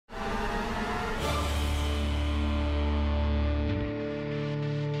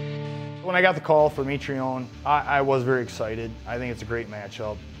When I got the call for Mitrione, I was very excited. I think it's a great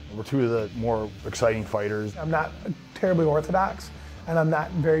matchup. We're two of the more exciting fighters. I'm not terribly orthodox, and I'm not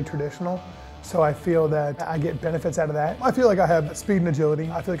very traditional, so I feel that I get benefits out of that. I feel like I have speed and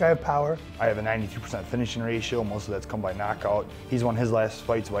agility. I feel like I have power. I have a 92% finishing ratio. Most of that's come by knockout. He's won his last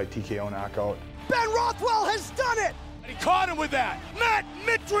fights by TKO knockout. Ben Rothwell has done it! And he caught him with that. Matt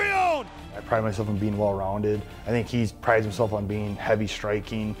Mitrione! I pride myself on being well-rounded. I think he prides himself on being heavy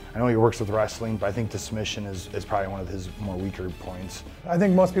striking. I know he works with wrestling, but I think the submission is probably one of his more weaker points. I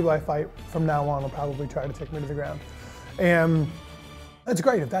think most people I fight from now on will probably try to take me to the ground. And that's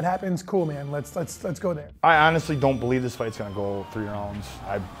great. If that happens, cool, man. Let's go there. I honestly don't believe this fight's gonna go 3 rounds.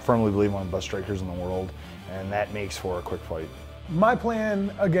 I firmly believe one of the best strikers in the world, and that makes for a quick fight. My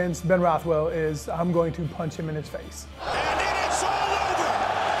plan against Ben Rothwell is I'm going to punch him in his face. And then it's all over!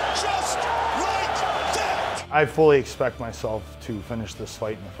 Just like that! I fully expect myself to finish this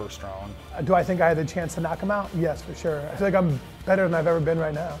fight in the first round. Do I think I had the chance to knock him out? Yes, for sure. I feel like I'm better than I've ever been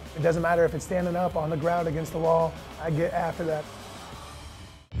right now. It doesn't matter if it's standing up, on the ground, against the wall. I get after that.